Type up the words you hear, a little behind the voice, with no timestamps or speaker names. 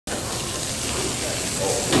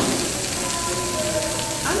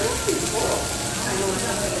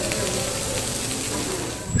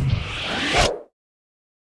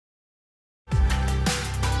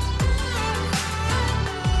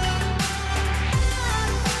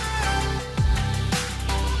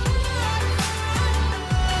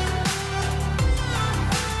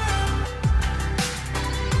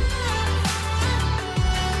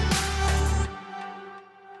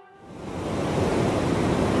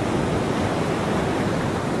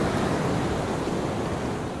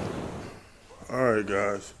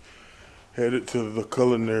Alright guys, headed to the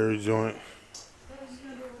culinary joint.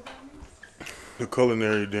 The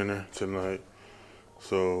culinary dinner tonight.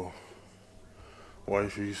 So,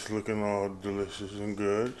 wifey's looking all delicious and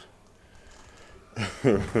good.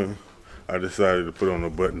 I decided to put on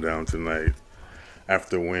a button down tonight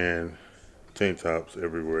after wearing tank tops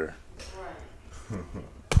everywhere.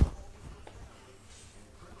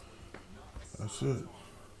 That's it.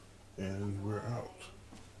 And we're out.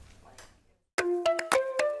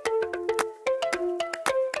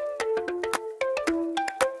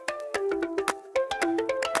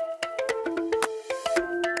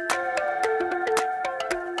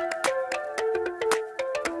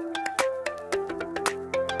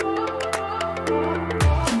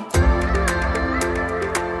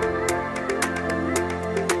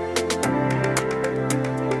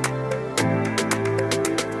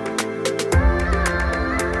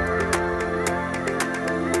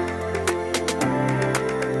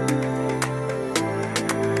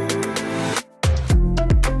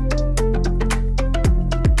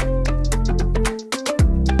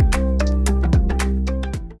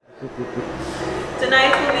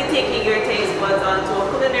 Tonight we'll be taking your taste buds onto a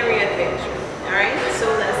culinary adventure. Alright, so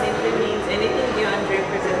that simply means anything beyond drink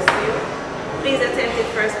presents to you, please attempt it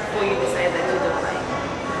first before you decide that you don't like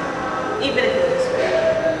it. Even if it looks weird.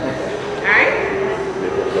 Alright?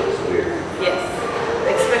 If it looks weird. Yes,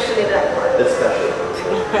 especially that part. Especially.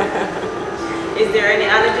 Is there any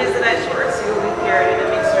allergies to that short? So you'll be paired in a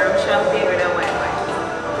mixture of champagne, red and white wine.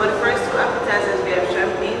 For the first two appetizers, we have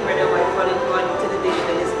champagne, red and white falling point to the dish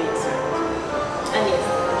that is being served. And yes,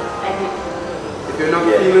 I did. If you're not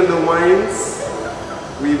feeling the wines,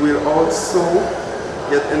 we will also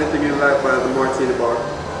get anything you like by the martini bar.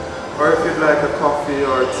 Or if you'd like a coffee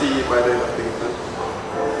or tea by the end of the evening.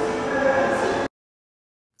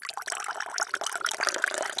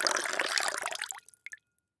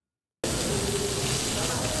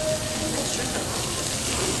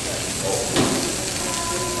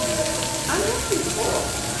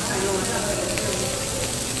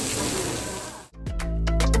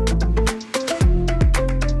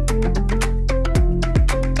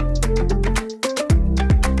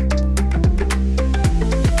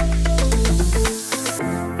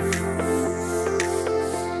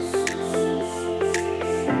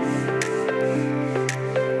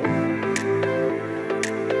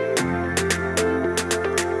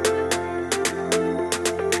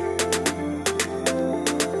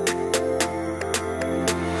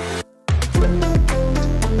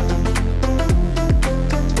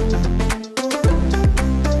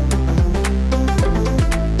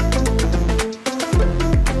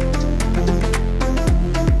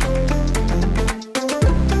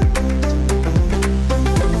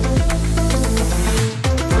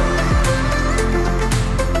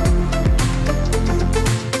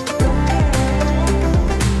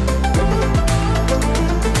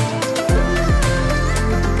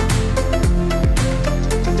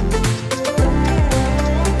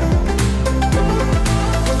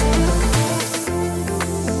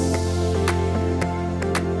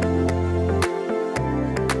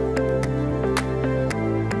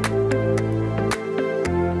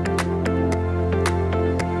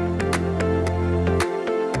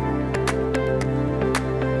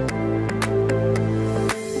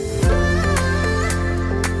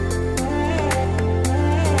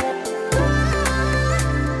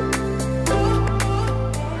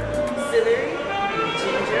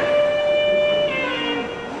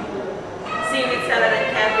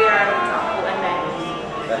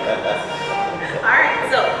 Alright,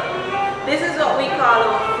 so this is what we call a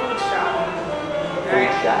food shop.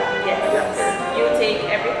 Alright? Yes. You take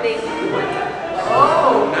everything you want.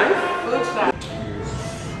 Oh, nice. Food shop.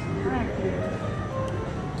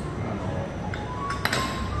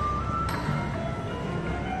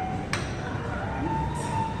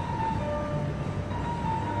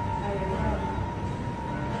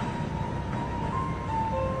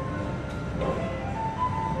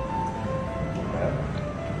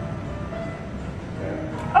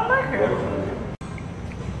 I like it.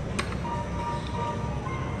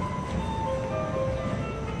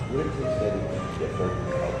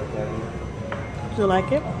 Do you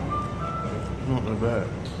like it? Not that bad.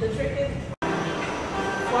 The trick is,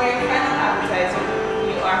 for your final appetizer,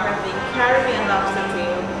 you are having Caribbean lobster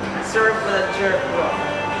tail served with a jerk raw.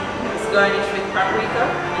 It's garnished with paprika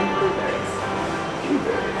and blueberries.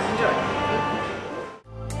 Enjoy.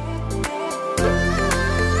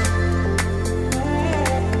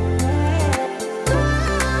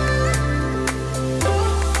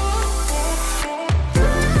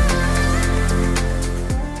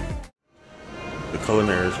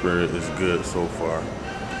 culinary experience is good so far.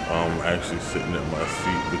 I'm actually sitting at my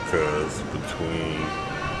seat because between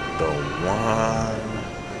the wine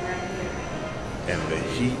and the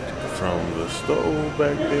heat from the stove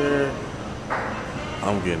back there,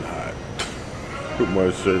 I'm getting hot.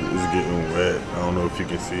 My shirt is getting wet. I don't know if you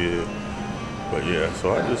can see it. But yeah,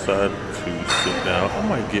 so I decided to sit down. I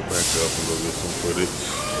might get back up and go get some footage.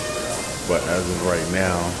 But as of right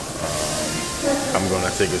now, I'm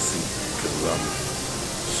gonna take a seat because I'm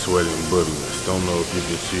sweating butters. Don't know if you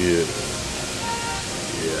can see it.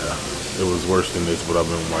 Yeah, it was worse than this, but I've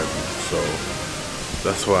been wiping. So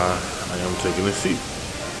that's why I am taking a seat.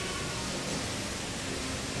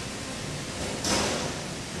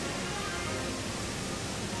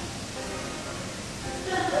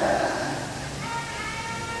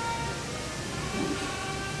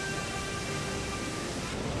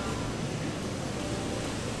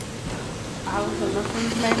 Hours of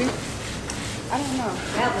Muslims, maybe? I don't know.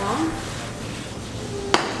 That long?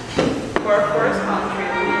 For our first entree,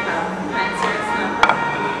 we have pan-seared snapper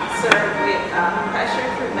served with passion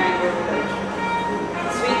fruit mango village,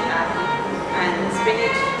 sweet ackee, and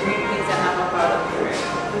spinach, green peas, and avocado puree.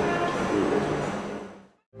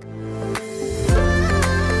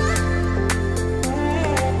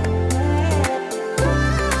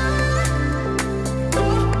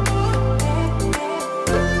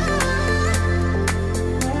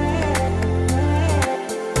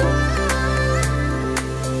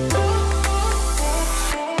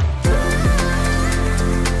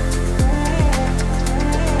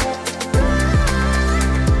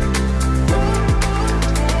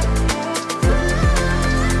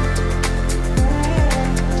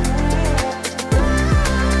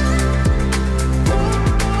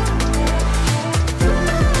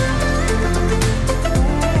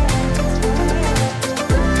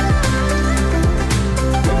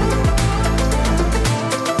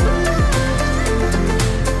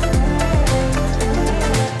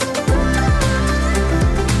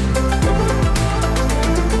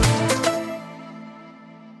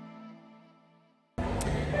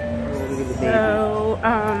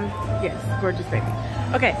 Yes, gorgeous baby.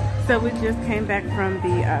 Okay, so we just came back from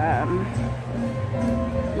the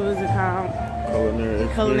what was it called?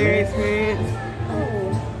 Culinary Experience.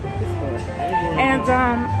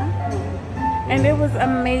 And it was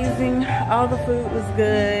amazing. All the food was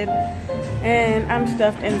good, and I'm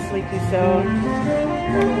stuffed and sleepy, so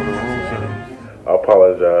I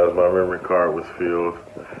apologize, my memory card was filled.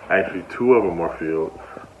 Actually, 2 of them are filled.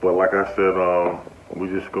 But like I said,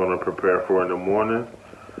 we're just gonna prepare for in the morning.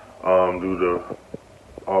 Do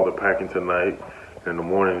all the packing tonight. In the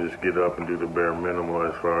morning, just get up and do the bare minimum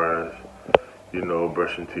as far as, you know,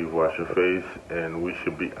 brushing teeth, wash your face, and we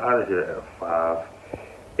should be out of here at 5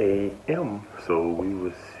 a.m. So we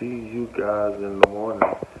will see you guys in the morning.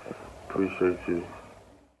 Appreciate you.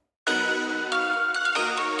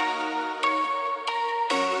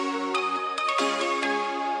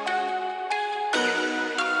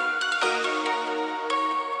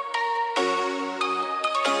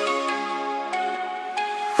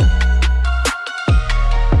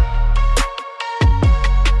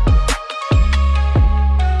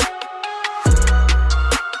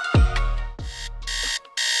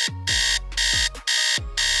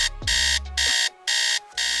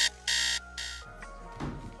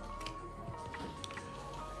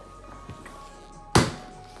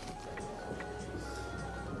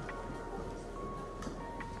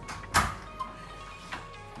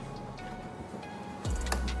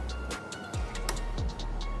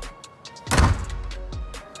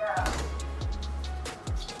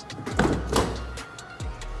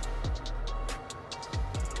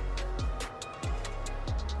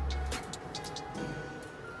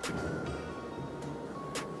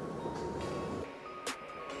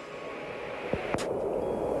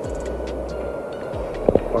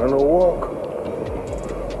 Final walk.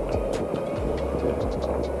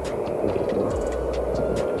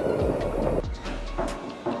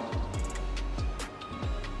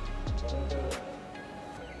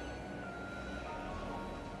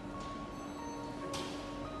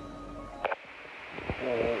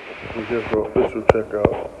 We just for official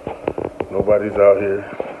checkout. Nobody's out here.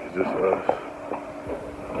 It's just us.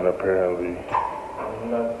 And apparently I'm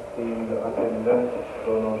not seeing the attendant.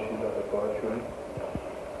 Don't know if she's at the bathroom.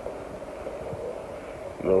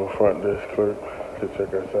 no front desk clerk to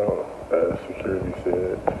check us out, as security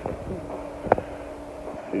said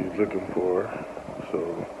he's looking for her. So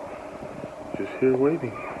just here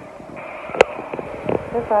waiting.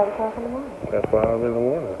 At 5 o'clock in the morning. At 5 in the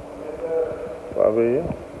morning. 5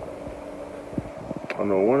 a.m. I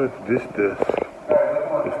know one is this desk.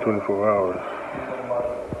 It's 24 hours.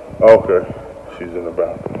 Okay, she's in the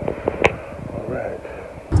bathroom.